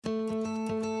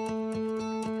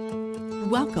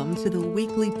Welcome to the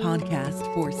weekly podcast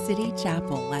for City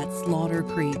Chapel at Slaughter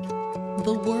Creek,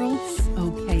 the world's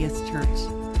okayest church,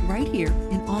 right here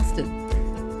in Austin.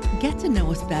 Get to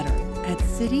know us better at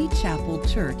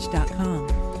citychapelchurch.com.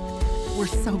 We're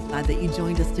so glad that you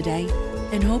joined us today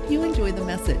and hope you enjoy the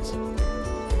message.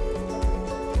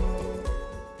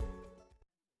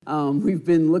 We've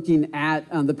been looking at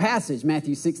the passage,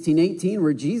 Matthew 16:18,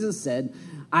 where Jesus said,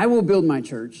 I will build my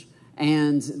church,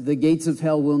 and the gates of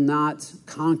hell will not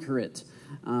conquer it.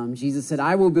 Jesus said,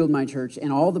 I will build my church,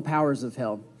 and all the powers of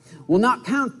hell will not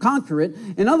conquer it.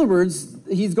 In other words,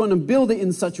 he's going to build it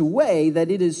in such a way that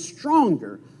it is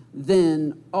stronger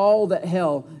than all that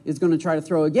hell is going to try to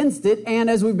throw against it.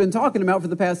 And as we've been talking about for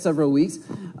the past several weeks,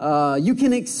 you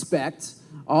can expect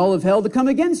all of hell to come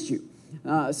against you.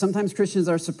 Sometimes Christians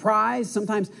are surprised.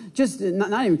 Sometimes just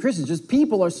not even Christians, just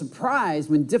people are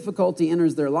surprised when difficulty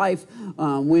enters their life,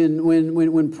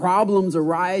 when problems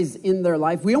arise in their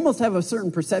life. We almost have a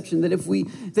certain perception that if we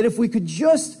could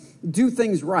just do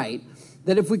things right,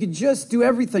 that if we could just do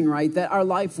everything right, that our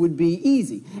life would be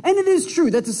easy. And it is true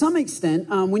that to some extent,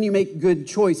 when you make good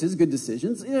choices, good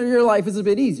decisions, your life is a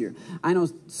bit easier. I know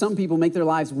some people make their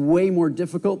lives way more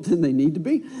difficult than they need to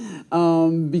be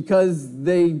because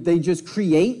they just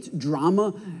create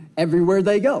drama everywhere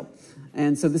they go.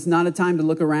 And so this is not a time to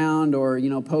look around or,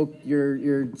 poke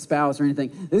your spouse or anything.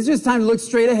 This is just time to look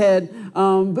straight ahead.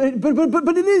 But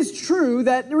it is true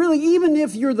that really, even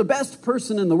if you're the best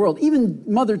person in the world, even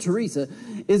Mother Teresa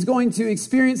is going to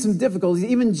experience some difficulties.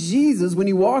 Even Jesus, when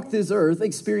he walked this earth,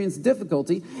 experienced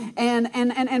difficulty. And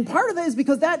part of that is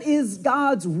because that is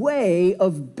God's way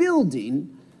of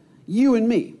building you and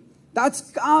me. That's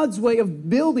God's way of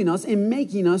building us and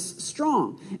making us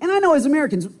strong. And I know as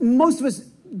Americans, most of us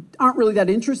aren't really that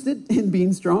interested in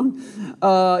being strong.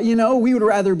 We would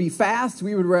rather be fast.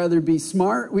 We would rather be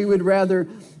smart. We would rather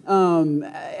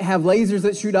have lasers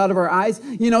that shoot out of our eyes.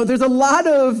 There's a lot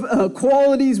of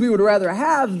qualities we would rather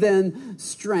have than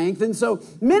strength. And so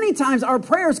many times our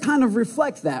prayers kind of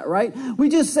reflect that, right? We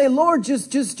just say, Lord,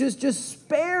 just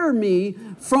spare me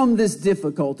from this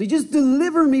difficulty. Just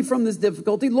deliver me from this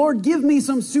difficulty. Lord, give me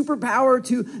some superpower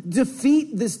to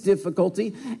defeat this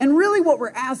difficulty. And really what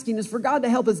we're asking is for God to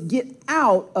help us get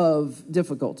out of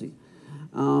difficulty.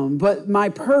 But my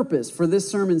purpose for this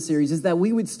sermon series is that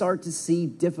we would start to see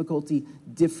difficulty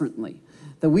differently.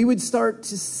 That we would start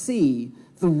to see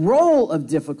the role of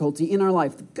difficulty in our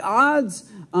life. God's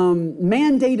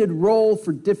mandated role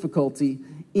for difficulty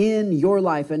in your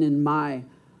life and in my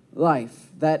life.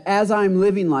 That as I'm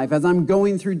living life, as I'm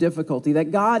going through difficulty,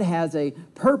 that God has a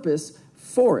purpose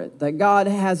for it. That God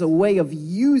has a way of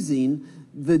using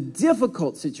the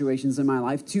difficult situations in my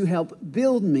life to help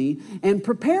build me and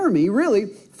prepare me, really,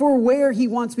 for where he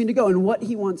wants me to go and what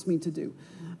he wants me to do.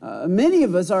 Many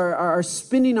of us are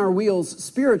spinning our wheels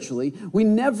spiritually. We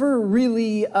never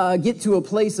really get to a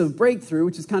place of breakthrough,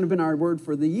 which has kind of been our word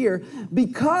for the year,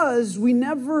 because we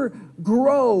never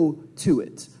grow to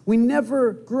it. We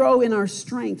never grow in our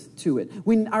strength to it.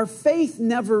 Our faith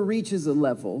never reaches a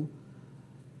level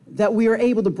that we are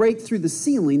able to break through the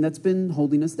ceiling that's been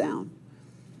holding us down.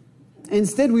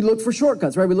 Instead, we look for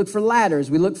shortcuts, right? We look for ladders.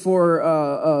 We look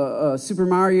for Super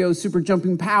Mario super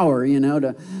jumping power,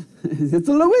 it's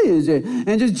a Luigi,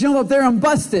 and just jump up there and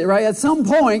bust it, right? At some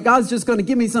point, God's just going to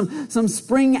give me some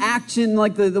spring action,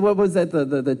 like what was that?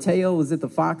 The tail? Was it the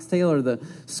fox tail or the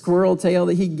squirrel tail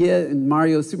that he'd get in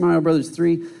Super Mario Brothers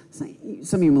 3?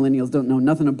 Some of you millennials don't know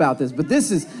nothing about this, but this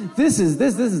is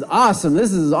awesome.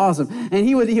 This is awesome. And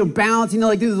he would bounce, do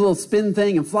this little spin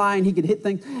thing and fly, and he could hit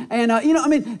things. And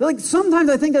sometimes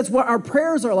I think that's what our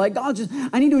prayers are like. God,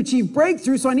 I need to achieve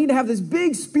breakthrough, so I need to have this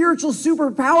big spiritual,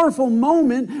 super powerful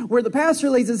moment where the pastor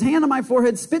lays his hand on my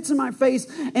forehead, spits in my face,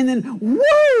 and then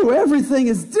woo, everything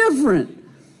is different.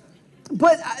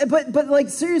 But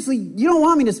seriously, you don't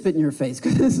want me to spit in your face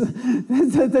because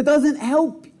that doesn't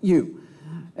help you.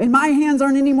 And my hands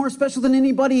aren't any more special than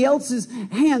anybody else's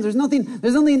hands. There's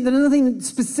nothing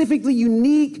specifically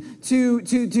unique to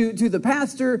the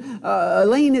pastor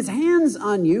laying his hands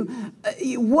on you.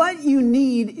 What you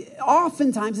need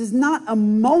oftentimes is not a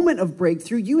moment of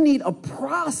breakthrough. You need a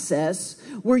process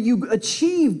where you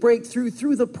achieve breakthrough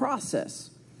through the process.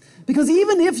 Because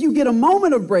even if you get a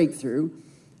moment of breakthrough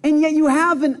and yet you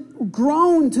haven't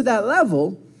grown to that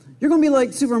level, you're going to be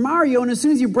like Super Mario, and as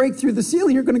soon as you break through the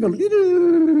ceiling, you're going to go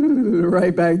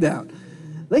right back down.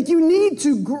 Like you need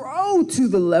to grow to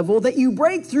the level that you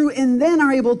break through and then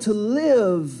are able to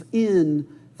live in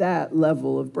that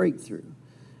level of breakthrough.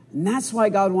 And that's why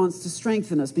God wants to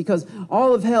strengthen us, because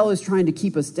all of hell is trying to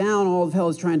keep us down. All of hell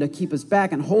is trying to keep us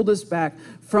back and hold us back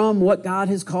from what God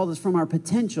has called us, from our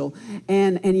potential.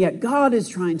 And yet God is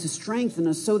trying to strengthen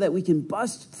us so that we can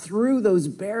bust through those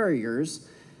barriers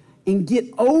and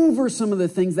get over some of the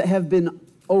things that have been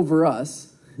over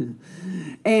us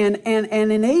and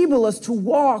enable us to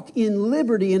walk in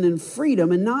liberty and in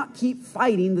freedom and not keep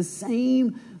fighting the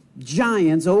same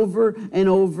giants over and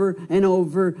over and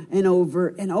over and over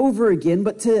and over again,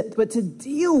 but to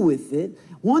deal with it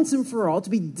once and for all, to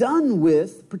be done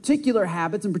with particular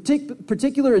habits and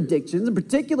particular addictions and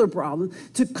particular problems,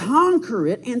 to conquer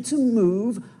it and to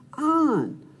move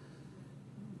on.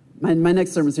 My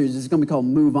next sermon series is going to be called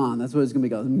Move On. That's what it's going to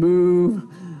be called. Move.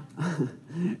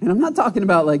 And I'm not talking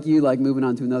about like you moving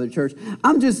on to another church.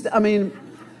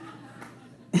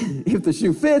 If the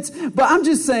shoe fits, but I'm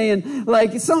just saying,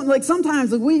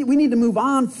 sometimes we need to move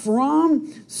on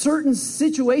from certain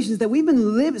situations that we've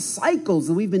been living, cycles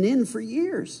that we've been in for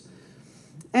years.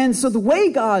 And so the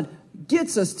way God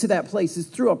gets us to that place is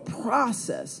through a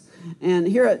process. And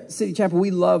here at City Chapel,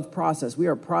 we love process. We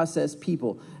are process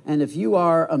people. And if you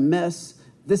are a mess,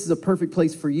 this is a perfect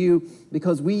place for you,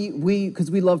 because we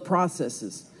love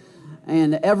processes.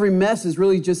 And every mess is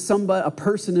really just a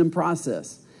person in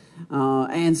process.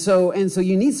 And so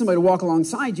you need somebody to walk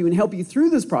alongside you and help you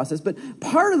through this process. But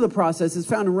part of the process is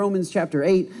found in Romans chapter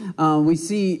 8. We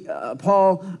see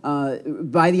Paul,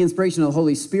 by the inspiration of the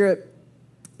Holy Spirit,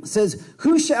 says,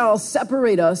 "Who shall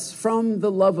separate us from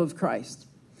the love of Christ?"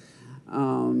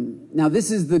 Now,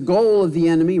 this is the goal of the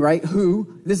enemy, right?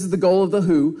 Who? This is the goal of the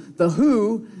who. The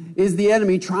who is the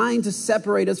enemy trying to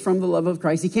separate us from the love of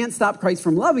Christ. He can't stop Christ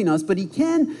from loving us, but he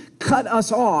can cut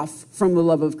us off from the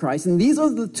love of Christ. And these are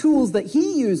the tools that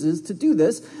he uses to do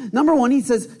this. Number one, he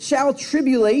says, shall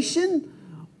tribulation,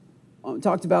 we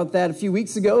talked about that a few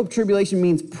weeks ago. Tribulation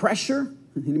means pressure.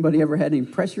 Anybody ever had any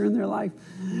pressure in their life?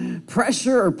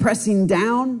 Pressure or pressing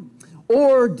down,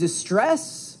 or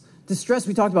distress. Distress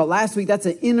we talked about last week. That's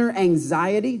an inner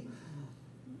anxiety.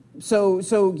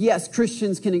 So yes,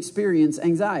 Christians can experience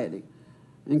anxiety.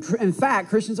 And in fact,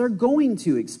 Christians are going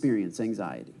to experience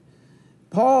anxiety.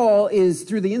 Paul is,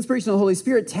 through the inspiration of the Holy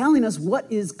Spirit, telling us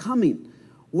what is coming.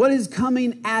 What is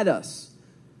coming at us.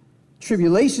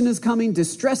 Tribulation is coming,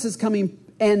 distress is coming,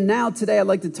 and now today I'd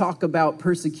like to talk about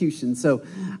persecution. So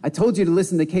I told you to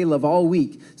listen to Caleb all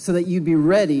week so that you'd be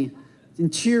ready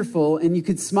and cheerful, and you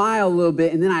could smile a little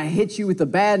bit, and then I hit you with the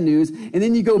bad news, and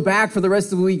then you go back for the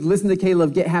rest of the week, listen to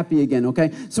Caleb, get happy again,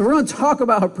 okay? So we're going to talk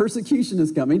about how persecution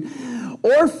is coming,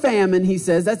 or famine, he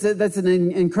says, that's an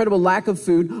incredible lack of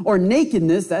food, or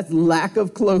nakedness, that's lack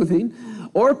of clothing,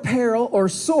 or peril, or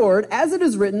sword, as it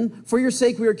is written, for your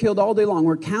sake we are killed all day long,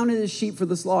 we're counted as sheep for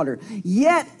the slaughter.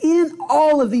 Yet in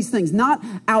all of these things, not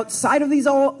outside of these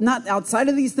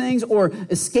things, or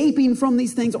escaping from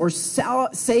these things, or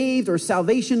saved, or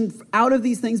salvation out of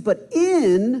these things, but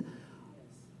in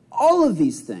all of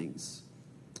these things,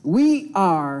 we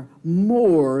are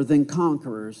more than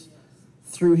conquerors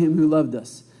through him who loved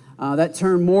us. That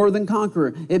term, more than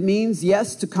conqueror, it means,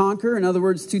 yes, to conquer. In other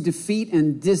words, to defeat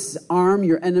and disarm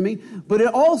your enemy. But it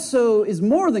also is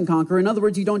more than conquer. In other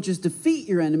words, you don't just defeat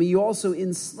your enemy, you also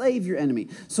enslave your enemy.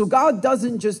 So God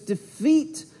doesn't just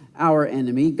defeat our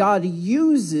enemy. God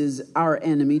uses our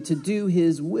enemy to do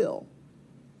his will.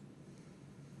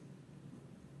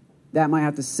 That might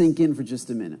have to sink in for just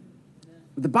a minute.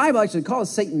 The Bible actually calls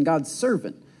Satan God's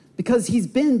servant because he's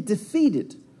been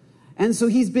defeated. And so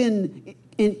he's been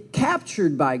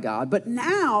captured by God, but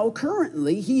now,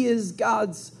 currently, he is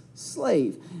God's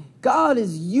slave. God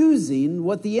is using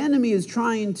what the enemy is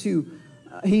trying to,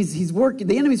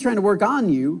 the enemy's trying to work on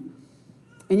you,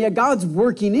 and yet God's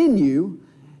working in you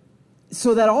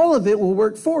so that all of it will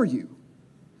work for you.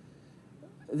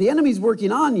 The enemy's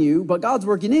working on you, but God's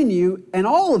working in you, and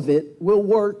all of it will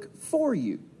work for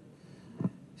you.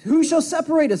 Who shall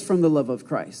separate us from the love of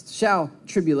Christ? Shall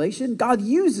tribulation? God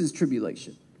uses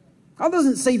tribulation. God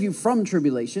doesn't save you from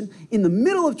tribulation. In the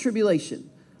middle of tribulation,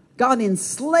 God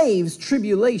enslaves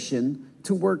tribulation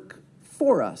to work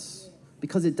for us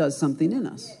because it does something in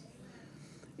us.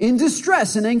 In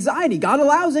distress and anxiety, God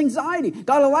allows anxiety.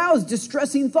 God allows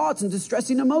distressing thoughts and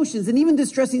distressing emotions and even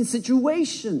distressing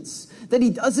situations that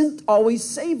he doesn't always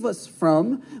save us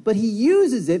from, but he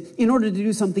uses it in order to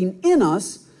do something in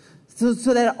us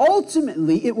so that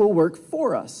ultimately it will work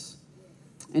for us.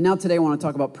 And now today I want to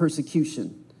talk about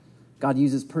persecution. God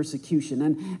uses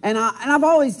persecution. And I've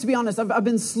always, to be honest, I've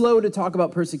been slow to talk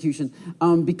about persecution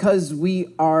because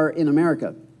we are in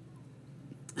America.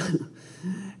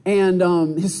 And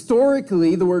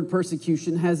historically, the word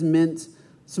persecution has meant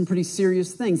some pretty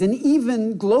serious things. And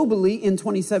even globally in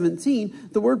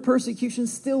 2017, the word persecution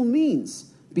still means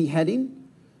beheading.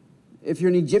 If you're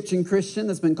an Egyptian Christian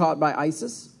that's been caught by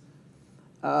ISIS,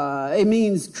 it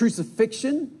means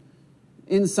crucifixion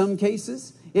in some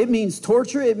cases. It means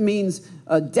torture. It means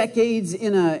decades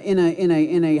in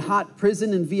a hot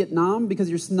prison in Vietnam because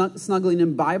you're snuggling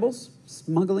in Bibles.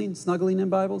 Snuggling in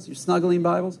Bibles. You're snuggling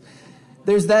Bibles.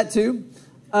 There's that too.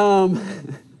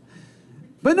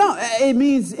 But no, it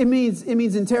means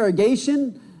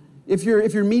interrogation. If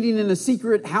you're meeting in a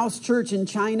secret house church in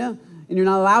China and you're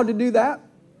not allowed to do that.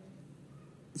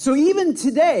 So even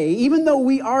today, even though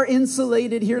we are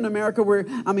insulated here in America,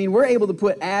 we're able to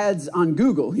put ads on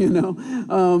Google,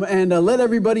 and let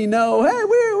everybody know, hey,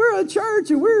 we're a church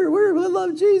and we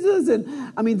love Jesus, and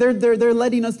they're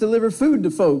letting us deliver food to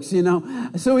folks,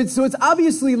 So it's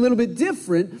obviously a little bit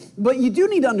different, but you do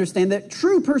need to understand that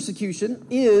true persecution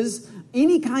is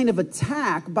any kind of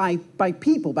attack by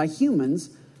people, by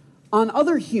humans, on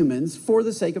other humans for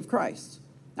the sake of Christ.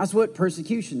 That's what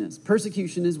persecution is.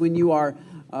 Persecution is when you are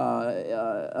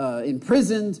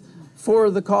imprisoned for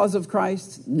the cause of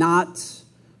Christ, not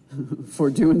for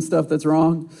doing stuff that's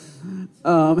wrong.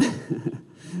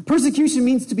 Persecution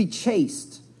means to be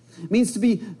chased. It means to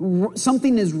be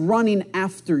something is running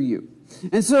after you.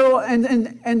 And so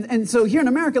and so here in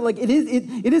America, like it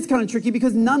is kind of tricky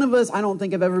because none of us, I don't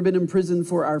think, have ever been imprisoned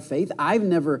for our faith. I've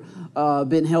never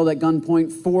been held at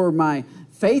gunpoint for my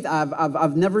faith.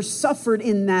 I've never suffered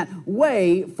in that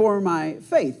way for my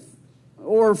faith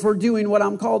or for doing what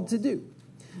I'm called to do.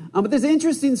 But there's an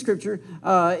interesting scripture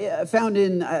found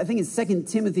in, I think it's 2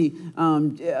 Timothy.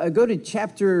 Go to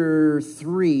chapter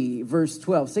 3, verse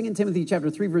 12. 2 Timothy chapter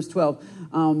 3, verse 12.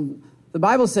 The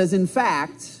Bible says, in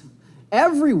fact,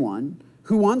 everyone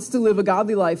who wants to live a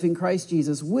godly life in Christ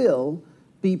Jesus will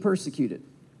be persecuted.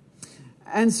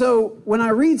 And so when I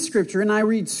read scripture, and I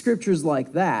read scriptures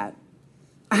like that,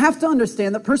 I have to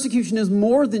understand that persecution is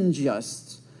more than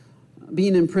just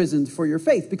being imprisoned for your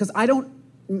faith, because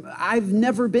I've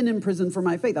never been imprisoned for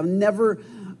my faith.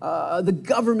 The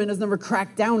government has never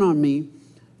cracked down on me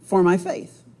for my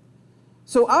faith.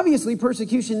 So obviously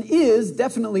persecution is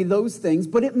definitely those things,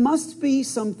 but it must be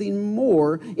something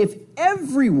more if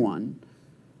everyone,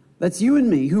 that's you and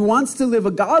me, who wants to live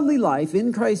a godly life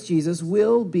in Christ Jesus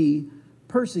will be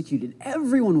persecuted.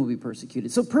 Everyone will be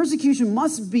persecuted. So persecution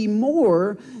must be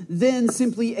more than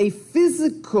simply a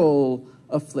physical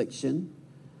affliction.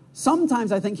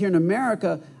 Sometimes I think here in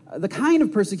America, the kind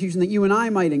of persecution that you and I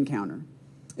might encounter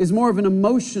is more of an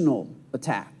emotional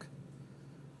attack,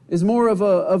 is more of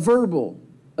a verbal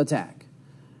attack.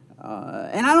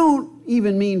 And I don't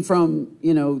even mean from,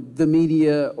 the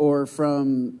media or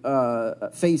from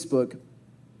Facebook.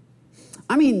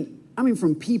 I mean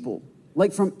from people,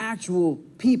 like from actual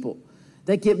people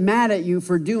that get mad at you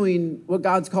for doing what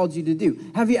God's called you to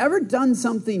do. Have you ever done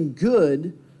something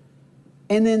good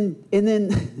and then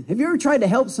have you ever tried to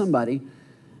help somebody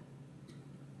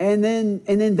and then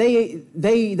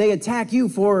they attack you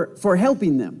for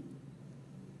helping them?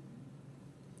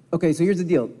 Okay, so here's the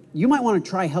deal. You might want to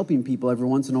try helping people every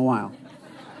once in a while.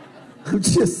 I'm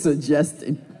just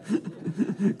suggesting.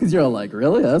 Because you're all like,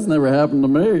 really? That's never happened to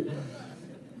me.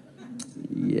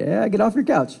 Yeah, get off your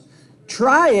couch.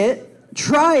 Try it.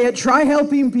 Try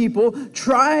helping people.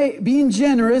 Try being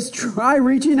generous. Try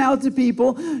reaching out to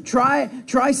people. Try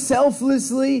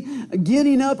selflessly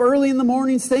getting up early in the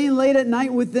morning, staying late at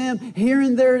night with them,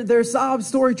 hearing their sob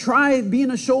story. Try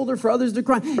being a shoulder for others to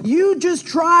cry. You just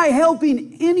try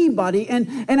helping anybody,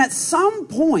 and at some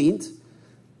point,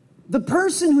 the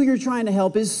person who you're trying to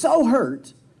help is so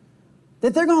hurt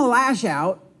that they're going to lash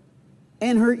out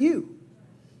and hurt you,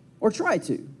 or try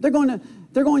to. They're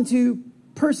going to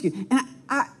persecute. And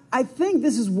I think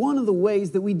this is one of the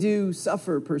ways that we do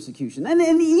suffer persecution. And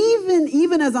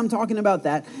even as I'm talking about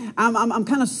that, I'm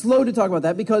kind of slow to talk about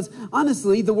that because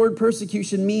honestly, the word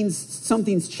persecution means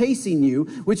something's chasing you,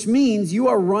 which means you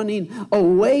are running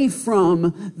away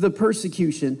from the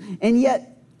persecution. And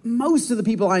yet, most of the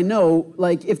people I know,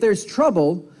 like if there's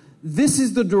trouble, this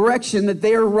is the direction that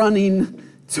they are running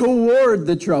toward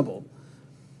the trouble.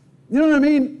 You know what I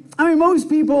mean? Most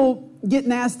people get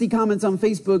nasty comments on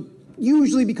Facebook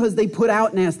usually because they put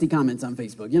out nasty comments on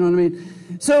Facebook. You know what I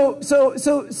mean?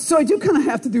 So I do kind of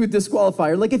have to do a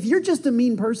disqualifier. Like if you're just a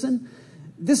mean person,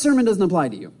 this sermon doesn't apply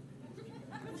to you.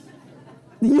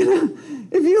 You know,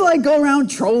 if you like go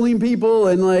around trolling people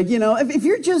and like, you know, if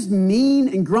you're just mean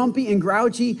and grumpy and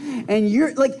grouchy and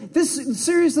you're like this,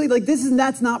 seriously, like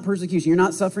that's not persecution. You're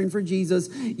not suffering for Jesus.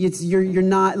 You're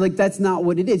not like, that's not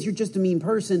what it is. You're just a mean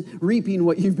person reaping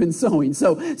what you've been sowing.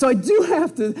 So I do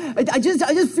have to, I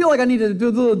just feel like I need to do a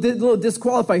little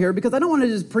disqualify here because I don't want to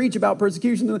just preach about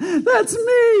persecution. That's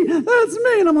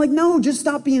me. And I'm like, no, just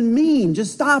stop being mean.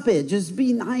 Just stop it. Just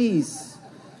be nice.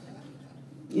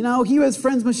 You know, he who has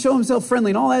friends must show himself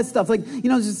friendly and all that stuff. Like, you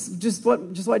know, just what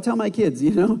I tell my kids,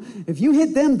 you know. If you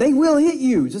hit them, they will hit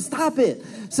you. Just stop it.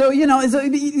 So, you know,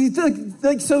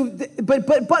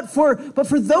 but for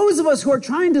those of us who are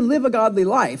trying to live a godly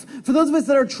life, for those of us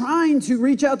that are trying to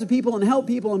reach out to people and help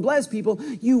people and bless people,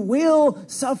 you will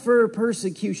suffer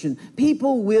persecution.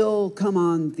 People will come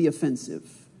on the offensive.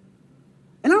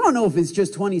 And I don't know if it's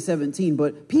just 2017,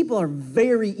 but people are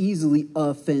very easily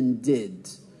offended.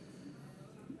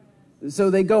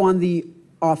 So they go on the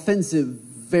offensive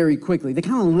very quickly. They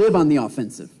kind of live on the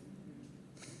offensive.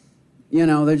 You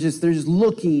know, they're just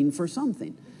looking for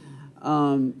something.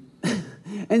 And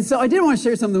so I did want to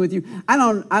share something with you. I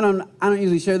don't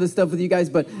usually share this stuff with you guys,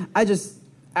 but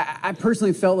I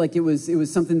personally felt like it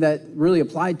was something that really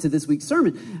applied to this week's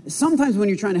sermon. Sometimes when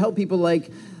you're trying to help people, like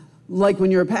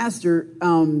when you're a pastor,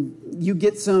 you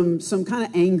get some kind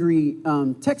of angry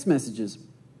text messages.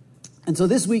 And so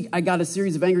this week, I got a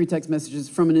series of angry text messages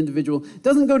from an individual.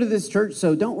 Doesn't go to this church,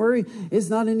 so don't worry. It's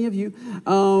not any of you.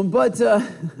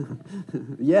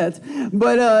 Yet.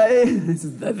 But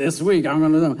this week, I'm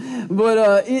going to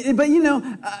know. But you know,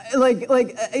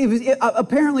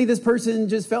 apparently this person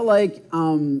just felt like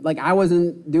I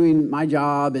wasn't doing my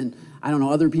job, and I don't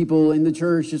know, other people in the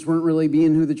church just weren't really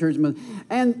being who the church was.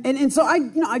 And so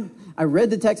I read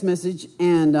the text message,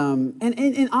 and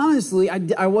honestly,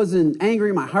 I wasn't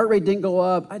angry. My heart rate didn't go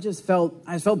up. I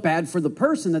felt bad for the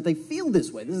person that they feel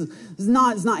this way. It's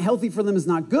not healthy for them. It's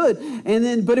not good.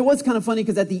 But it was kind of funny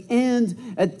because at the end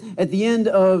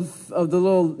of the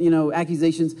little, you know,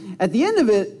 accusations, at the end of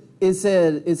it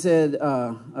said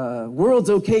world's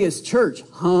okayest church,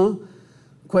 huh?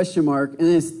 Question mark, and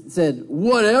it said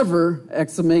whatever!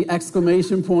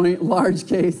 Exclamation point, large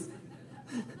case.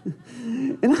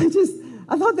 And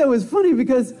I thought that was funny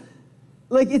because,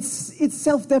 like, it's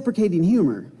self-deprecating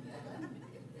humor.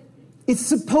 It's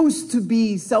supposed to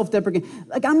be self-deprecating.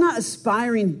 Like, I'm not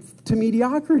aspiring to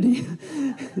mediocrity.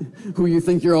 Who you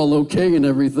think you're all okay and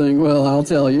everything? Well, I'll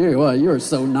tell you, well, you are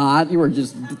so not. You are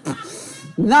just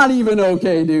not even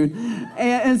okay, dude.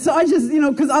 And so I just, you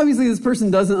know, because obviously this person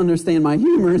doesn't understand my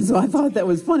humor, so I thought that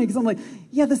was funny because I'm like,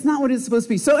 yeah, that's not what it's supposed to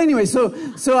be. So anyway, so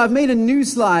I've made a new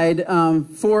slide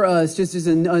for us, just as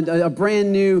a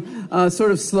brand new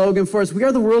sort of slogan for us. We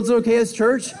are the world's okayest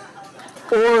church,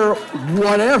 or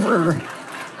whatever.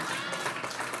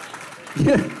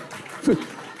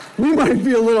 We might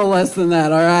be a little less than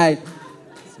that, all right?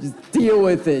 Just deal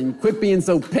with it and quit being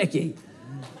so picky.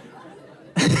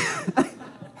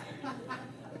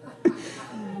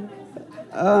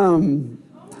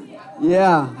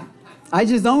 Yeah, I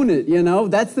just own it, you know.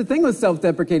 That's the thing with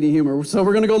self-deprecating humor. So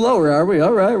we're going to go lower, are we?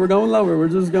 All right, we're going lower. We're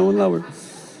just going lower.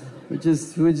 We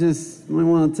might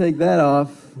want to take that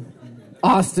off.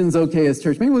 Austin's okayest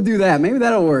church. Maybe we'll do that. Maybe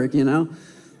that'll work, you know.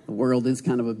 The world is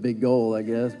kind of a big goal, I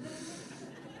guess.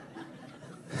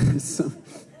 Some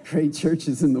great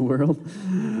churches in the world.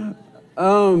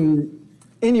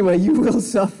 Anyway, you will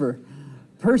suffer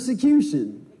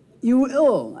persecution. You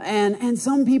will. And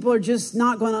some people are just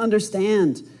not going to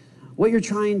understand what you're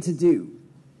trying to do.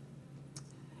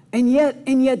 And yet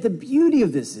the beauty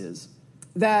of this is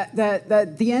that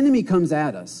the enemy comes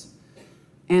at us.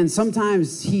 And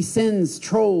sometimes he sends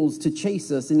trolls to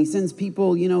chase us, and he sends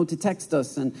people, you know, to text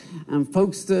us, and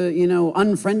folks to, you know,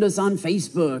 unfriend us on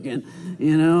Facebook, and,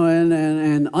 you know,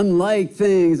 and unlike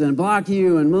things, and block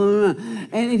you, and blah, blah, blah.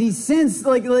 And he sends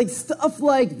like stuff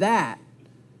like that.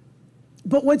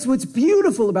 But what's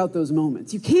beautiful about those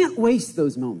moments, you can't waste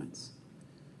those moments.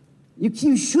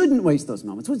 You shouldn't waste those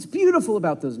moments. What's beautiful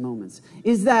about those moments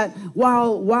is that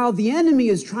while the enemy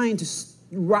is trying to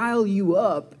rile you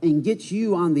up and get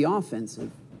you on the offensive,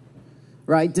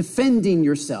 right? Defending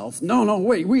yourself. No,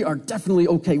 wait, we are definitely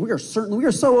okay. We are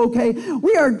so okay.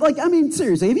 We are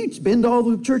seriously, have you been to all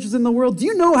the churches in the world? Do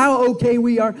you know how okay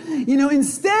we are? You know,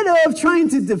 instead of trying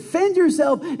to defend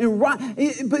yourself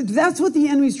but that's what the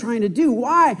enemy's trying to do.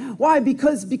 Why?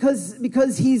 Because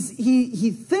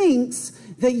he thinks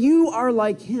that you are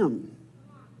like him.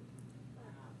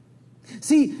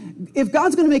 See, if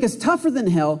God's going to make us tougher than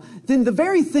hell, then the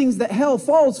very things that hell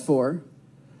falls for,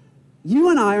 you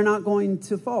and I are not going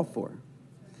to fall for.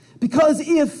 Because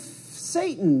if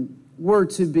Satan were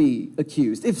to be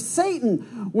accused, if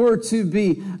Satan were to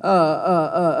be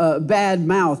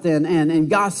bad-mouthed and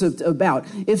gossiped about,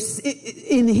 if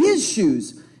in his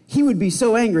shoes, he would be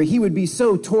so angry, he would be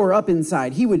so tore up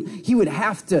inside, he would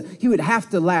have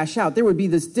to lash out. There would be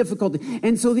this difficulty.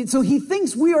 And so he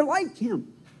thinks we are like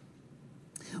him.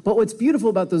 But what's beautiful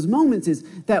about those moments is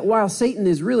that while Satan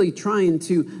is really trying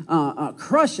to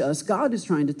crush us, God is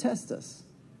trying to test us.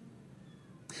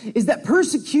 Is that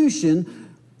persecution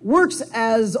works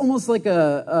as almost like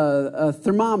a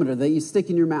thermometer that you stick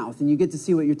in your mouth and you get to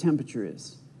see what your temperature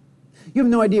is. You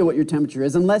have no idea what your temperature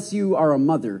is unless you are a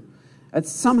mother.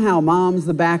 That's somehow mom's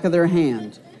the back of their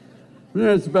hand.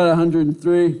 It's about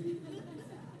 103.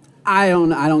 I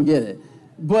don't get it.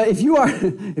 But if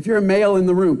you're a male in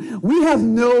the room, we have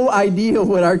no idea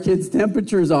what our kids'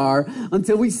 temperatures are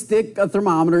until we stick a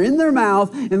thermometer in their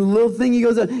mouth and the little thingy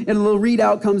goes up and a little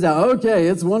readout comes out. Okay,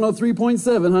 it's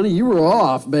 103.7, honey. You were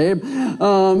off, babe.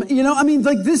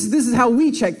 This is how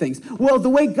we check things. Well, the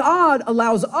way God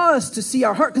allows us to see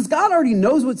our heart, because God already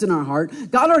knows what's in our heart.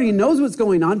 God already knows what's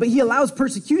going on, but he allows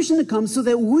persecution to come so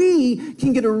that we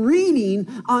can get a reading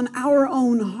on our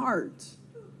own heart.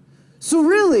 So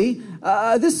really,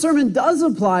 this sermon does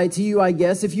apply to you, I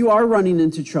guess, if you are running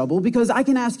into trouble, because I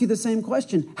can ask you the same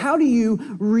question. How do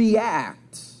you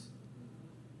react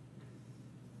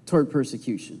toward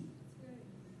persecution?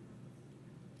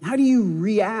 How do you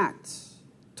react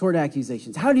toward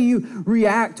accusations? How do you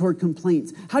react toward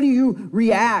complaints? How do you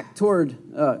react toward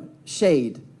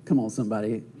shade? Come on,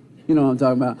 somebody. You know what I'm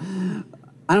talking about.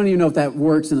 I don't even know if that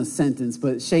works in a sentence,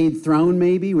 but shade thrown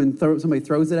maybe, when somebody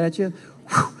throws it at you.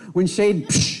 When shade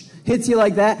hits you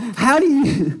like that, how do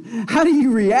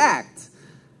you react?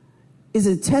 Is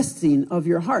a testing of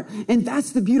your heart. And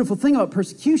that's the beautiful thing about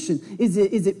persecution, is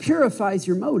it purifies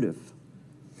your motive.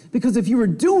 Because if you were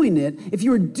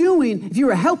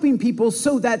helping people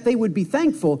so that they would be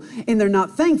thankful, and they're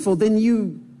not thankful, then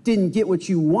you didn't get what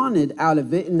you wanted out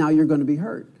of it, and now you're going to be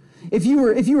hurt. If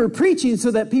you were preaching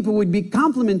so that people would be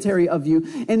complimentary of you,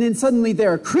 and then suddenly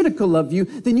they're critical of you,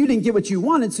 then you didn't get what you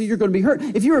wanted, so you're going to be hurt.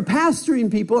 If you were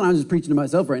pastoring people, and I'm just preaching to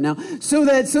myself right now, so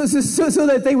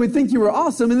that they would think you were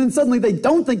awesome, and then suddenly they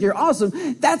don't think you're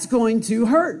awesome, that's going to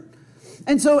hurt.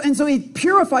 And so it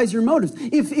purifies your motives.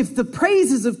 If the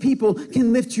praises of people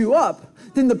can lift you up,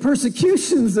 then the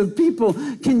persecutions of people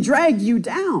can drag you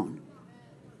down.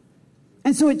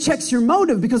 And so it checks your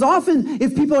motive, because often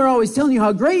if people are always telling you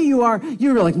how great you are,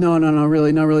 you're like, no,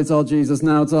 really, it's all Jesus.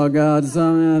 No, it's all God.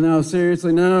 No,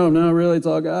 seriously, no, really, it's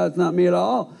all God. It's not me at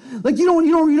all. Like you don't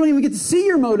even get to see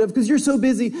your motive because you're so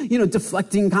busy,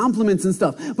 deflecting compliments and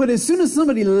stuff. But as soon as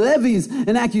somebody levies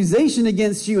an accusation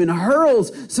against you and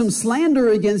hurls some slander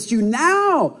against you,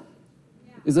 now,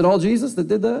 is it all Jesus that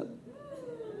did that?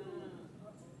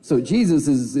 So Jesus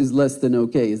is less than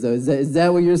okay. Is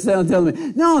that what you're telling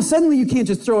me? No, suddenly you can't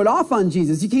just throw it off on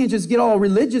Jesus. You can't just get all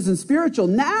religious and spiritual.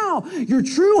 Now your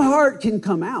true heart can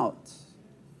come out.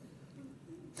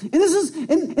 And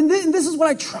this is what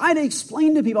I try to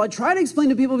explain to people. I try to explain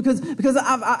to people because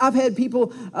I've had people,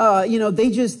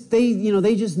 they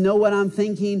just know what I'm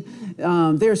thinking.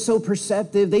 They're so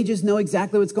perceptive. They just know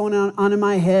exactly what's going on in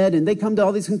my head, and they come to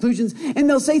all these conclusions. And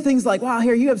they'll say things like, "Wow,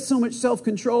 here you have so much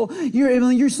self-control.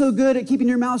 You're so good at keeping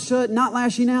your mouth shut, not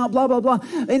lashing out, blah blah blah."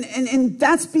 And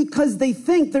that's because they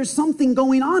think there's something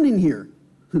going on in here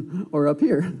or up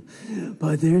here,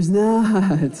 but there's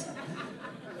not.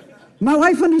 My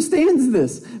wife understands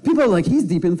this. People are like, he's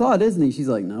deep in thought, isn't he? She's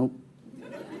like, nope.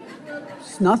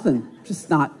 Just nothing. Just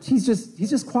not. He's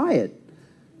just quiet.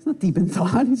 He's not deep in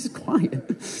thought. He's just quiet.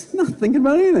 He's not thinking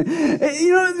about anything.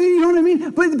 You know what I mean?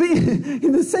 But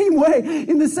in the same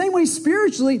way,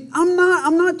 spiritually, I'm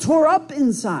not tore up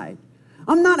inside.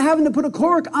 I'm not having to put a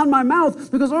cork on my mouth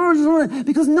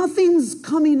because nothing's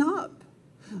coming up.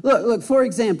 Look. For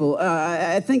example,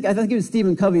 I think it was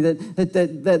Stephen Covey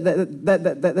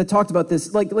that talked about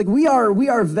this. Like we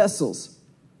are vessels.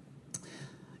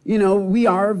 We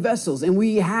are vessels, and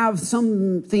we have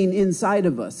something inside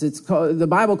of us. The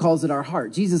Bible calls it our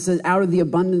heart. Jesus says, "Out of the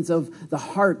abundance of the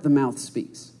heart, the mouth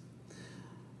speaks."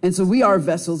 And so we are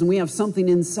vessels, and we have something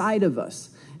inside of us,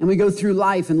 and we go through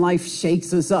life, and life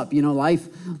shakes us up. Life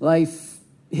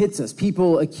hits us.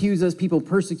 People accuse us. People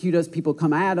persecute us. People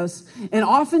come at us. And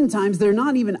oftentimes they're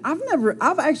not even,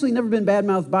 I've actually never been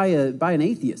badmouthed by an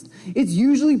atheist. It's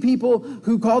usually people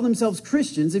who call themselves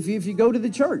Christians if you go to the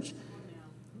church.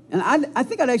 And I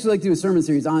think I'd actually like to do a sermon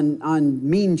series on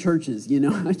mean churches,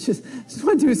 I just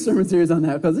want to do a sermon series on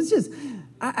that, because it's just,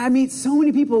 I meet so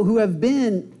many people who have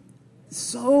been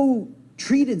so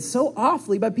treated so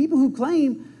awfully by people who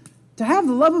claim to have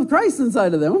the love of Christ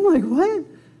inside of them. I'm like, what?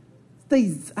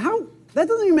 that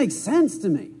doesn't even make sense to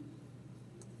me.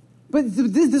 But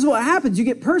this is what happens. You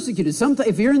get persecuted.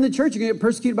 If you're in the church, you're going to get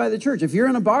persecuted by the church. If you're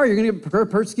in a bar, you're going to get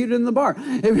persecuted in the bar.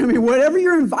 Whatever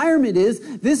your environment is,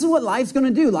 this is what life's going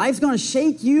to do. Life's going to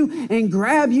shake you and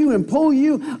grab you and pull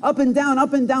you up and down,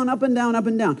 up and down, up and down, up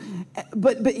and down.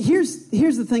 But here's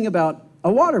the thing about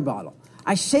a water bottle.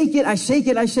 I shake it,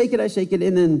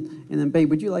 and then, babe,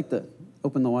 would you like to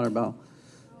open the water bottle?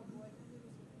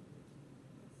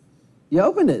 You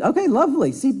opened it. Okay,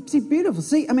 lovely. See, beautiful.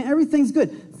 See, everything's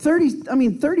good.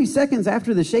 30 seconds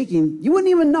after the shaking, you wouldn't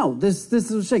even know this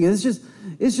was shaking. It's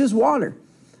just water.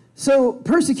 So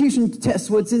persecution tests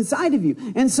what's inside of you.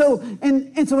 And so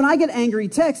when I get angry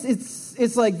text,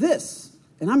 it's like this.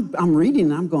 And I'm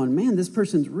reading and I'm going, man, this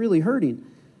person's really hurting.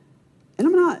 And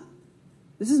I'm not.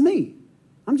 This is me.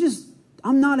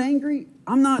 I'm not angry.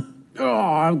 I'm not,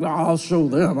 I'll show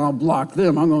them. I'll block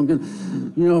them. I'm going to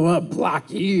I'll block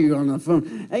you on the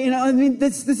phone.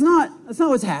 That's not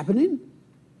what's happening.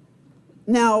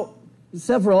 Now,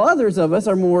 several others of us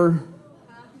are more,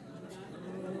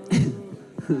 you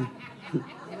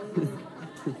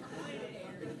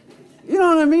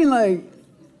know what I mean?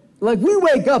 Like we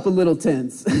wake up a little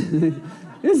tense.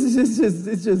 It's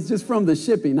just from the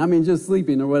shipping. Just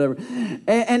sleeping or whatever,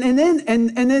 and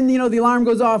then the alarm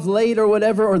goes off late or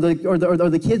whatever, or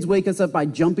the kids wake us up by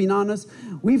jumping on us.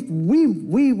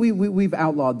 We've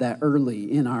outlawed that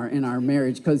early in our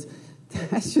marriage because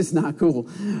that's just not cool.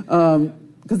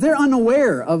 Because they're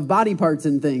unaware of body parts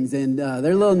and things and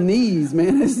their little knees,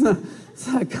 man. It's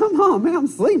like, come on, man, I'm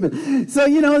sleeping. So,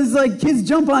 it's like kids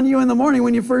jump on you in the morning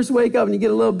when you first wake up and you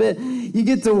get a little bit, you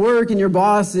get to work and your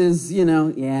boss is, yeah,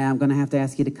 I'm going to have to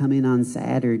ask you to come in on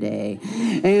Saturday.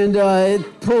 And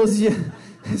it pulls you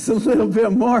just a little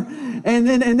bit more. And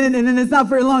then it's not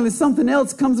very long that something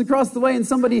else comes across the way and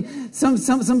somebody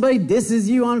disses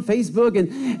you on Facebook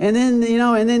and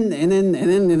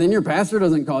then your pastor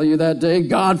doesn't call you that day.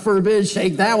 God forbid,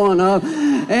 shake that one up.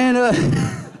 And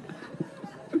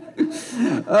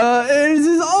it's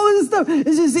just all this stuff.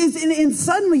 And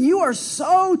suddenly you are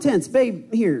so tense.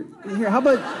 Babe, here, how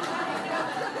about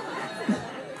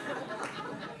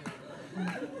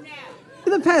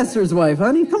the pastor's wife,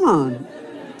 honey? Come on.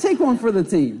 Take one for the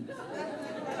team.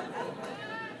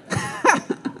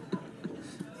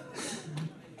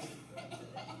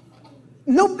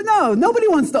 No, nobody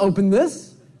wants to open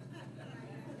this.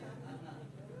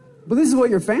 But this is what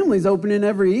your family's opening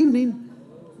every evening.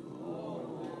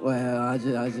 Well, I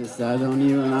don't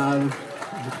even know.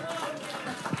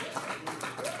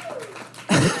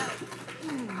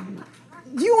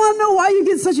 Do you want to know why you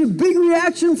get such a big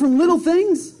reaction from little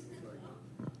things?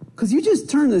 Because you just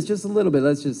turn this just a little bit.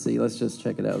 Let's just see. Let's just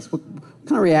check it out. What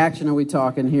kind of reaction are we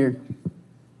talking here?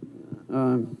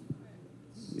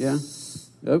 Yeah?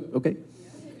 Oh, okay.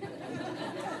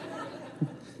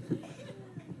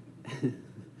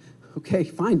 Okay,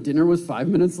 fine. Dinner was 5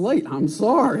 minutes late. I'm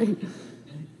sorry.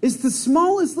 It's the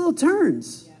smallest little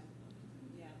turns.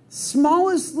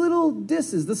 Smallest little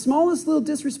disses. The smallest little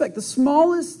disrespect. The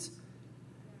smallest,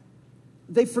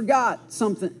 they forgot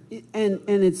something. And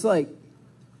it's like,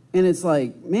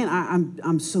 man,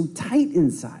 I'm so tight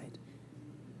inside.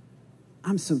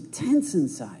 I'm so tense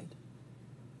inside.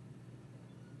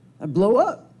 I blow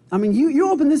up. You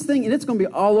open this thing and it's going to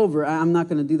be all over. I'm not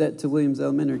going to do that to Williams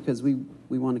Elementary because we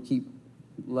want to keep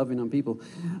loving on people.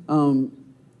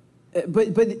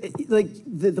 But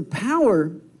the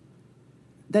power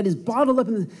that is bottled up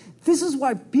this is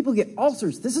why people get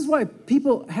ulcers. This is why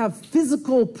people have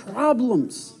physical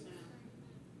problems.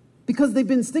 Because they've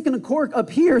been sticking a cork up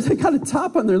here. They got a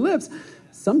top on their lips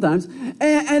sometimes.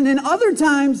 And then other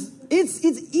times, it's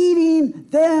eating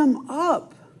them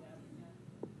up.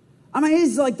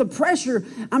 It's like the pressure.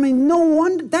 No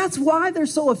wonder. That's why they're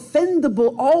so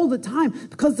offendable all the time.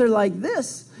 Because they're like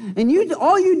this. And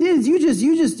all you did is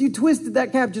you twisted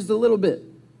that cap just a little bit.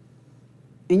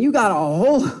 And you got a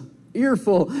whole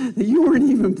earful that you weren't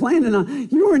even planning on.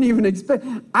 You weren't even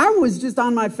expecting. I was just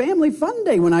on my family fun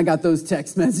day when I got those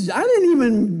text messages. I didn't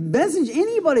even message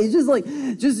anybody. It's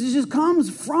it just comes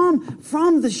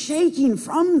from the shaking,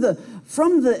 from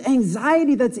the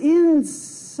anxiety that's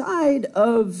inside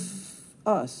of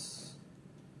us.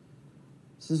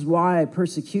 This is why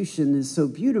persecution is so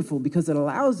beautiful, because it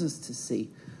allows us to see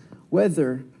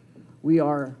whether we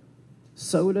are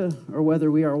soda or whether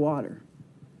we are water.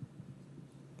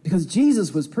 Because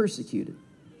Jesus was persecuted.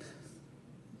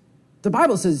 The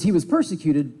Bible says he was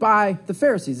persecuted by the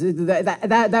Pharisees.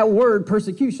 That word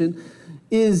persecution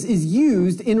is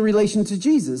used in relation to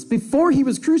Jesus. Before he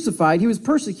was crucified, he was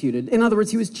persecuted. In other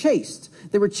words, he was chased.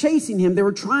 They were chasing him. They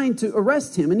were trying to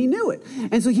arrest him, and he knew it.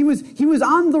 And so he was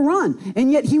on the run,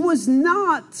 and yet he was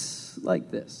not like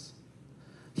this.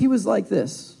 He was like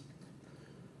this.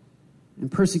 And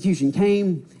persecution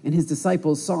came, and his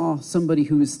disciples saw somebody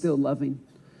who was still loving.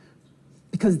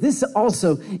 Because this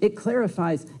also, it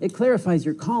clarifies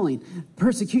your calling.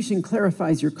 Persecution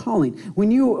clarifies your calling.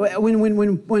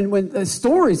 When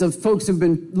stories of folks who've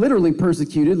been literally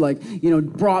persecuted, like,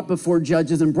 brought before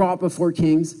judges and brought before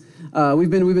kings. We've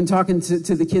been talking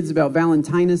to the kids about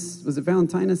Valentinus. Was it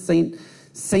Valentinus?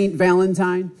 Saint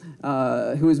Valentine,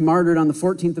 who was martyred on the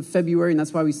 14th of February, and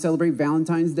that's why we celebrate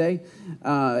Valentine's Day.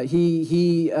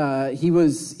 He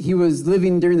was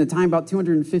living during the time about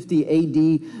 250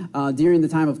 A.D., during the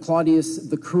time of Claudius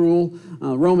the Cruel,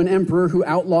 Roman emperor who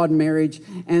outlawed marriage.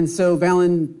 And so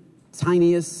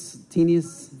Valentinus,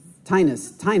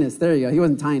 there you go. He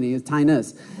wasn't tiny, he was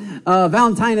Tinus.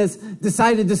 Valentinus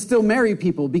decided to still marry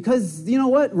people because, you know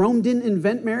what? Rome didn't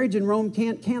invent marriage, and Rome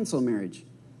can't cancel marriage.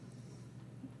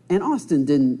 And Austin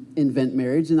didn't invent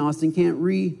marriage, and Austin can't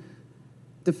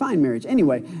redefine marriage.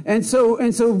 Anyway, and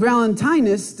so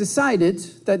Valentinus decided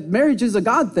that marriage is a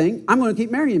God thing. I'm going to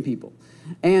keep marrying people.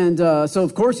 And so,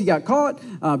 of course, he got caught,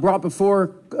 brought before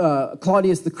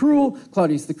Claudius the Cruel.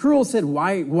 Claudius the Cruel said,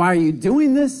 why are you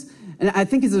doing this? And I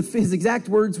think his exact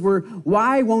words were,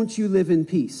 why won't you live in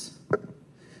peace?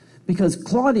 Because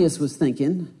Claudius was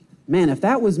thinking, man, if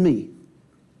that was me,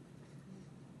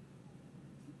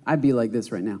 I'd be like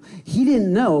this right now. He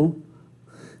didn't know,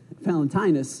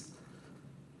 Valentinus,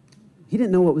 he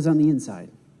didn't know what was on the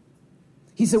inside.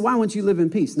 He said, why won't you live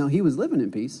in peace? No, he was living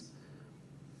in peace.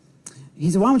 He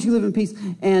said, why don't you live in peace?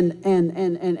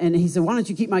 And he said, why don't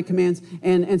you keep my commands?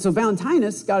 And so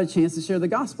Valentinus got a chance to share the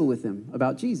gospel with him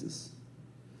about Jesus.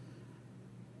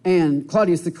 And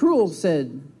Claudius the Cruel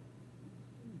said,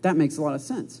 that makes a lot of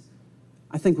sense.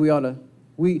 I think we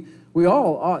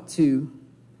all ought to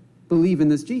believe in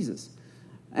this Jesus.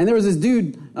 And there was this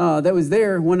dude that was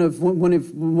there, one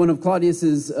of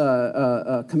Claudius's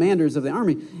commanders of the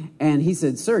army, and he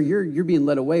said, "Sir, you're being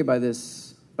led away by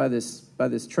this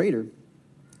traitor,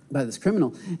 by this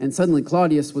criminal." And suddenly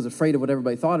Claudius was afraid of what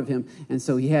everybody thought of him, and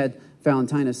so he had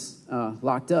Valentinus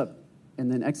locked up and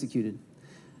then executed.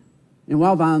 And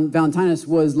while Valentinus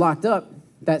was locked up,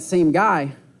 that same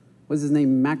guy, what's his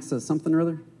name, Maxa something or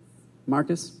other?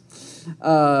 Marcus?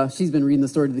 She's been reading the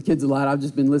story to the kids a lot. I've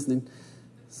just been listening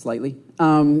slightly.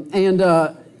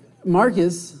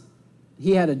 Marcus,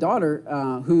 he had a daughter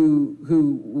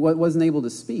who wasn't able to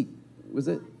speak. Was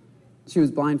it? She was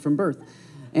blind from birth.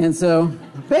 And so,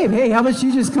 babe, hey, how about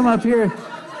you just come up here?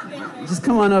 Just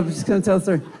come on up. Just going to tell us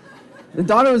her. The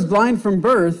daughter was blind from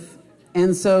birth,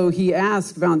 and so he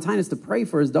asked Valentinus to pray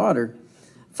for his daughter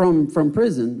from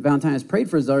prison. Valentinus prayed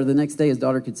for his daughter. The next day, his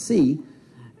daughter could see.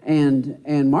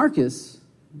 And Marcus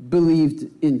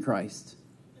believed in Christ.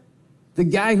 The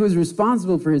guy who was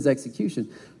responsible for his execution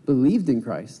believed in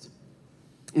Christ.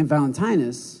 And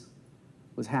Valentinus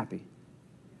was happy.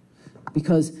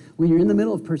 Because when you're in the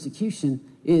middle of persecution,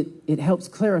 it helps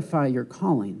clarify your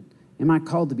calling. Am I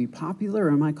called to be popular,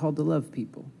 or am I called to love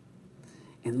people?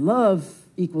 And love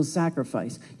equals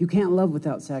sacrifice. You can't love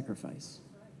without sacrifice.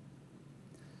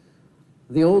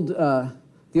 The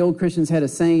old Christians had a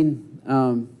saying,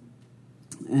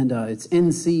 and it's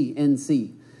NC,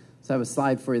 NC. So I have a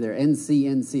slide for you there, NC,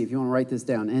 NC, if you want to write this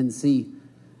down, NC,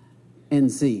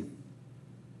 NC.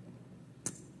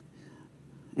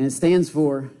 And it stands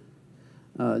for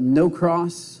no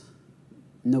cross,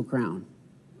 no crown.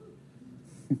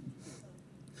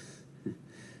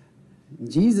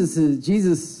 Jesus,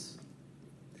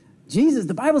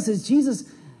 the Bible says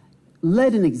Jesus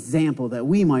led an example that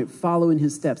we might follow in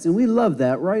his steps. And we love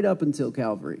that right up until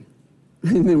Calvary.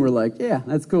 And then we're like, yeah,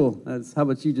 that's cool. How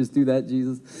about you just do that,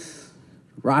 Jesus?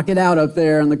 Rock it out up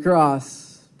there on the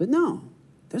cross. But no,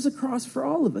 there's a cross for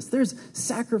all of us. There's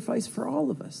sacrifice for all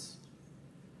of us.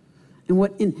 And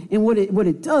what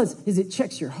it does is it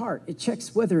checks your heart. It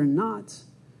checks whether or not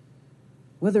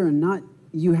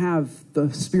you have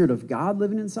the Spirit of God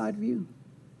living inside of you,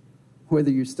 whether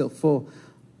you're still full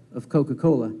of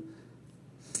Coca-Cola.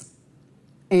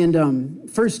 And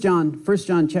 1 John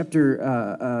chapter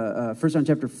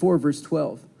 4, verse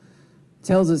 12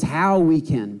 tells us how we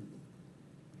can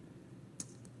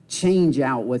change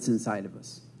out what's inside of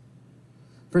us.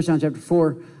 1 John chapter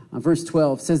 4, verse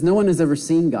 12 says, "No one has ever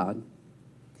seen God,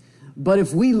 but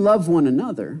if we love one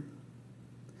another,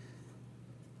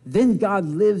 then God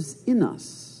lives in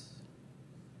us,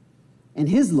 and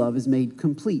his love is made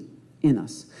complete in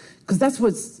us." Because that's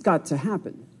what's got to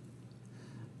happen.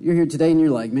 You're here today and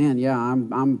you're like, man, yeah,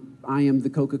 I am the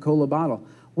Coca-Cola bottle.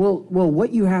 Well,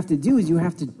 what you have to do is you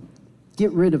have to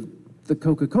get rid of the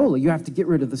Coca-Cola. You have to get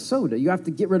rid of the soda. You have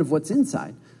to get rid of what's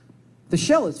inside. The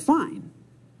shell is fine.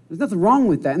 There's nothing wrong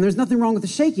with that, and there's nothing wrong with the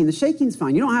shaking. The shaking's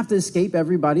fine. You don't have to escape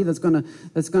everybody that's gonna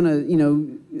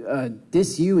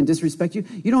diss you and disrespect you.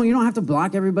 You don't have to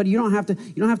block everybody. You don't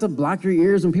have to block your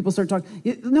ears when people start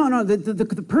talking. No.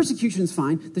 The persecution's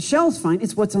fine. The shell's fine.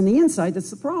 It's what's on the inside that's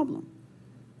the problem.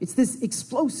 It's this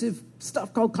explosive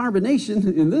stuff called carbonation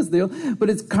in this deal, but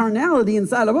it's carnality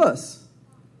inside of us.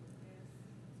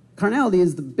 Carnality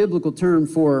is the biblical term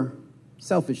for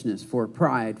selfishness, for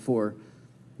pride, for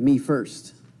me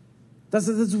first. That's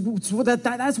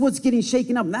what's getting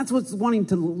shaken up, and that's what's wanting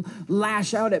to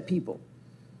lash out at people.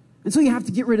 And so you have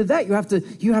to get rid of that. You have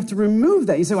to remove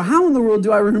that. You say, well, how in the world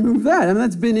do I remove that? I mean,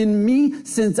 that's been in me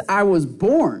since I was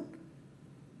born.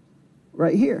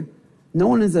 Right here. No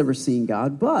one has ever seen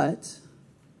God, but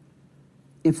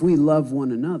if we love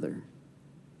one another,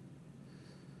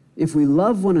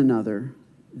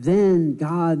 then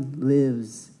God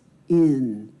lives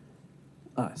in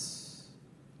us.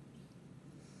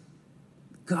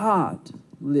 God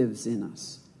lives in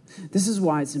us. This is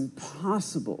why it's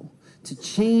impossible to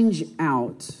change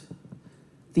out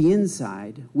the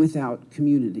inside without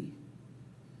community.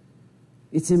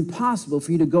 It's impossible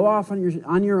for you to go off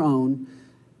on your own,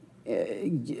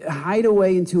 hide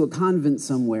away into a convent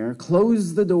somewhere,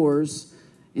 close the doors,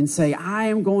 and say,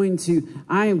 God's going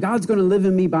to live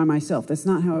in me by myself. That's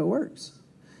not how it works.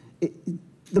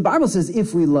 The Bible says,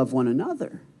 if we love one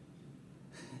another,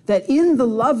 that in the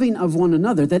loving of one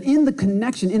another, that in the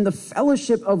connection, in the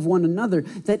fellowship of one another,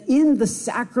 that in the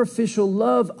sacrificial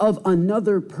love of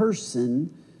another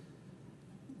person,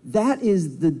 that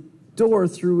is the door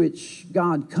through which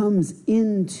God comes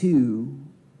into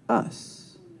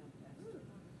us.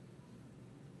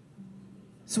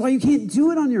 That's why you can't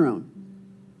do it on your own.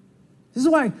 This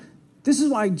is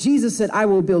why Jesus said, I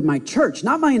will build my church,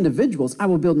 not my individuals. I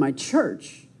will build my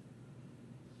church.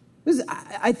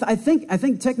 I think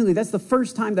technically that's the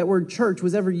first time that word church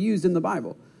was ever used in the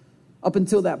Bible. Up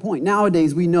until that point.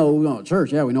 Nowadays we know,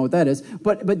 church, yeah, we know what that is.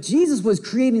 But Jesus was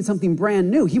creating something brand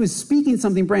new. He was speaking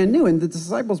something brand new. And the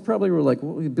disciples probably were like,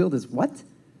 well, we build this what?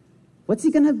 What's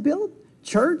he going to build?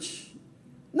 Church?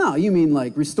 No, you mean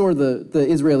like restore the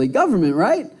Israeli government,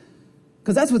 right?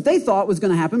 Because that's what they thought was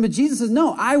going to happen. But Jesus says,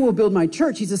 no, I will build my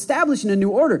church. He's establishing a new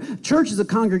order. Church is a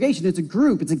congregation. It's a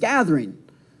group. It's a gathering.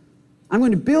 I'm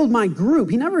going to build my group.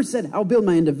 He never said, I'll build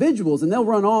my individuals, and they'll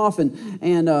run off and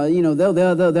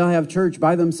they'll have church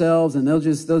by themselves, and they'll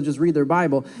just read their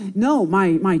Bible. No,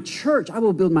 my church, I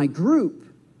will build my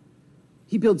group.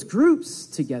 He builds groups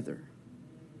together.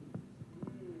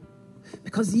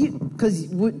 Because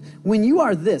when you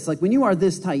are this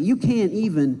tight, you can't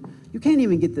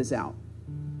even get this out.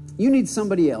 You need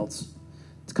somebody else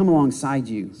to come alongside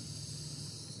you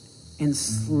and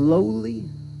slowly,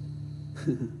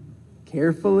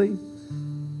 carefully,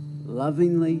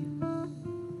 lovingly,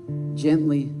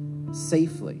 gently,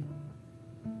 safely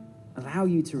allow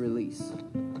you to release.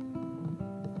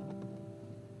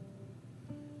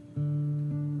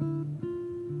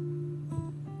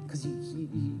 Because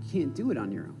you can't do it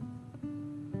on your own.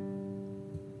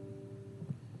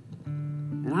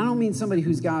 And I don't mean somebody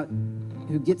who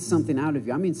gets something out of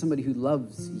you. I mean somebody who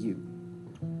loves you,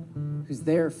 who's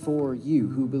there for you,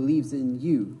 who believes in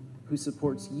you, who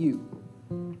supports you.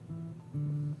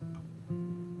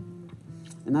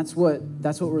 And that's what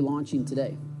we're launching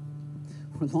today.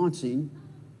 We're launching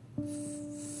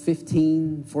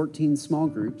 15, 14 small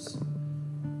groups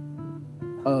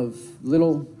of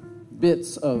little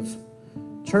bits of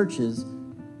churches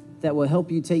that will help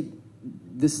you take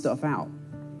this stuff out.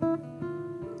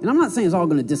 And I'm not saying it's all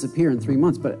going to disappear in 3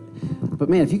 months, but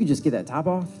man, if you could just get that top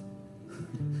off,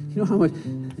 you know how much,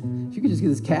 if you could just get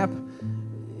this cap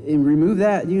and remove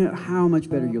that, you know how much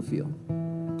better you'll feel.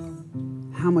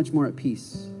 How much more at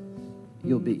peace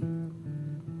you'll be.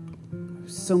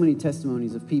 So many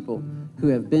testimonies of people who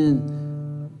have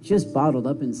been just bottled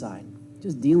up inside,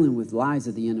 just dealing with lies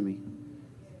of the enemy.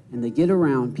 And they get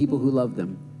around people who love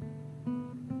them.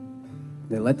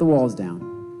 They let the walls down.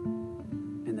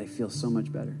 And they feel so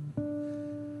much better.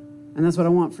 And that's what I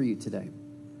want for you today.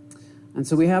 And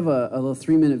so we have a little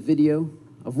 3-minute video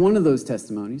of one of those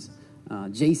testimonies.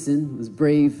 Jason was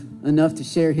brave enough to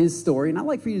share his story, and I'd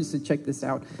like for you just to check this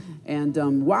out. And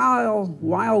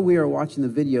while we are watching the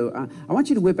video, I want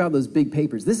you to whip out those big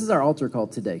papers. This is our altar call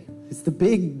today. It's the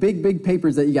big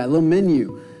papers that you got, a little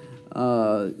menu.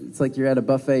 It's like you're at a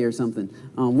buffet or something.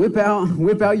 Whip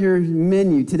out your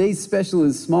menu. Today's special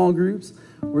is small groups.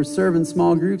 We're serving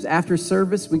small groups. After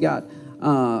service, we got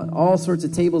all sorts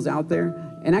of tables out there.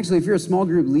 And actually, if you're a small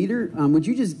group leader, would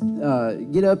you just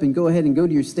get up and go ahead and go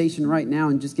to your station right now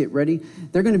and just get ready?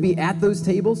 They're going to be at those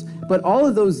tables. But all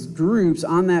of those groups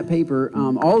on that paper,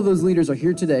 all of those leaders are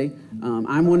here today.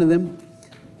 I'm one of them.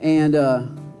 And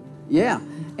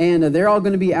they're all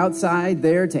going to be outside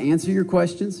there to answer your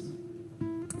questions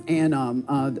and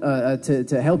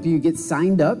to help you get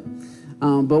signed up.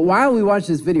 But while we watch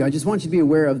this video, I just want you to be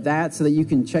aware of that so that you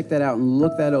can check that out and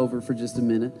look that over for just a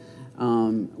minute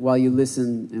while you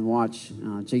listen and watch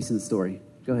Jason's story.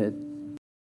 Go ahead.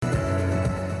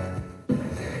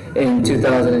 In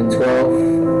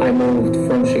 2012, I moved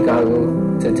from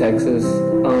Chicago to Texas.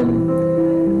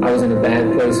 I was in a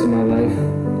bad place in my life.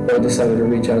 I decided to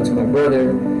reach out to my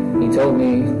brother. He told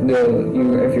me,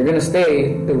 if you're going to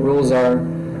stay, the rules are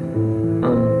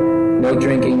no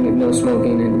drinking, no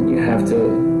smoking, and you have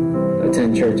to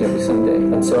attend church every Sunday.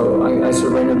 And so I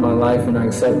surrendered my life and I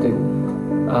accepted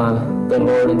the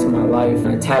Lord into my life.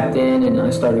 I tapped in and I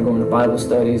started going to Bible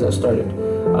studies. I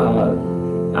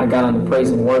got on the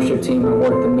praise and worship team. I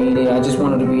worked the media. I just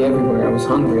wanted to be everywhere. I was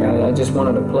hungry. I just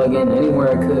wanted to plug in anywhere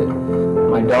I could.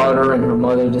 My daughter and her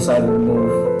mother decided to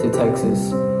move to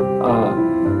Texas.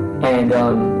 And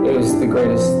it was the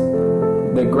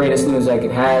greatest news I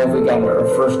could have. We got our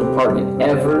first apartment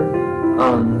ever.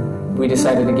 We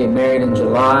decided to get married in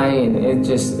July, and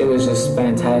it was just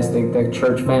fantastic. The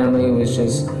church family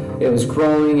it was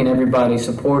growing, and everybody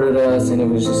supported us, and I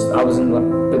was in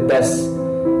the best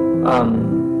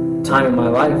time in my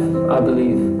life, I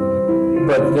believe.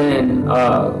 But then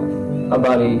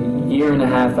about a year and a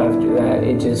half after that,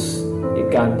 it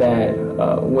got bad.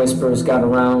 Whispers got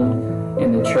around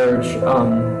in the church.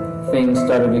 Things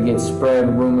started to get spread.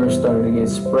 Rumors started to get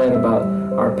spread about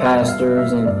our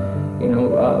pastors and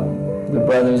the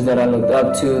brothers that I looked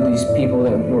up to. These people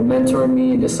that were mentoring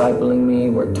me and discipling me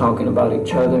were talking about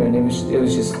each other, and it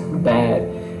was just bad.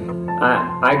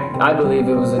 I believe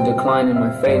it was a decline in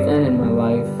my faith and in my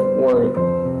life, or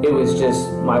it was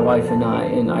just my wife and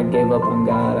I gave up on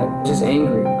God. I was just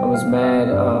angry. I was mad.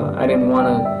 I didn't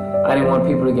want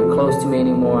people to get close to me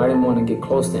anymore. I didn't want to get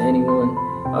close to anyone.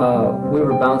 We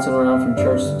were bouncing around from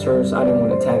church to church. I didn't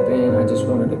want to tap in. I just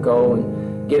wanted to go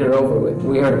and get it over with.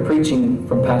 We heard a preaching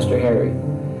from Pastor Harry.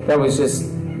 That was just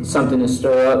something to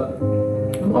stir up.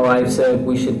 My wife said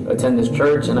we should attend this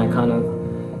church, and I kind of,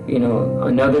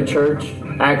 another church.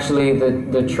 Actually,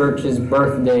 the church's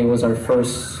birthday was our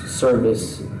first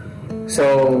service.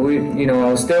 So I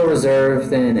was still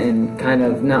reserved and kind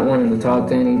of not wanting to talk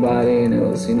to anybody. And it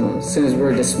was, as soon as we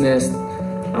were dismissed,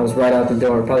 I was right out the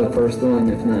door, probably the first one,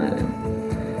 if not.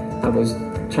 And I was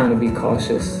trying to be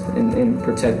cautious and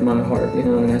protect my heart,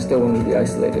 and I still wanted to be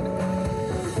isolated.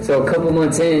 So a couple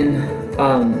months in,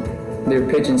 they were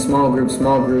pitching small groups,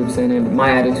 and my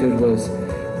attitude was,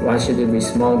 why should there be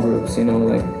small groups?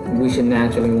 We should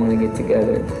naturally want to get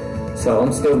together. So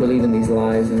I'm still believing these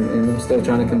lies, and I'm still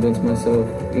trying to convince myself,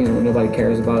 nobody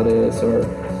cares about us or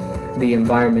the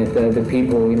environment, the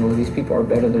people, these people are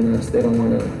better than us. They don't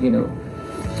want to,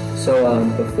 So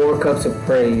the 4 Cups of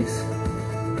Praise,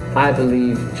 I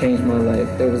believe, changed my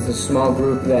life. There was a small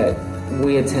group that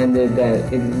we attended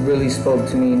that it really spoke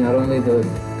to me, not only the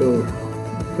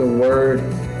word,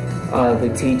 the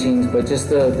teachings, but just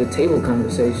the table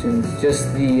conversations,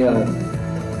 just the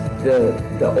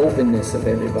openness of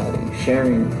everybody,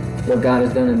 sharing what God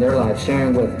has done in their lives,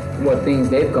 sharing what things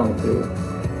they've gone through.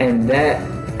 And that,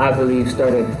 I believe,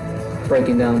 started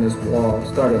breaking down this wall,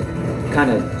 started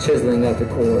kind of chiseling at the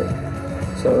core.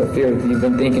 So if you've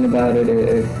been thinking about it,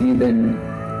 if you've been,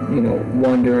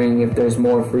 wondering if there's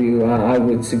more for you, I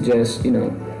would suggest,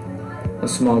 a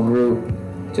small group.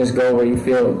 Just go where you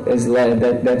feel is led.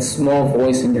 That small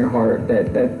voice in your heart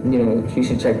that you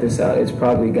should check this out. It's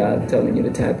probably God telling you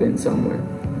to tap in somewhere.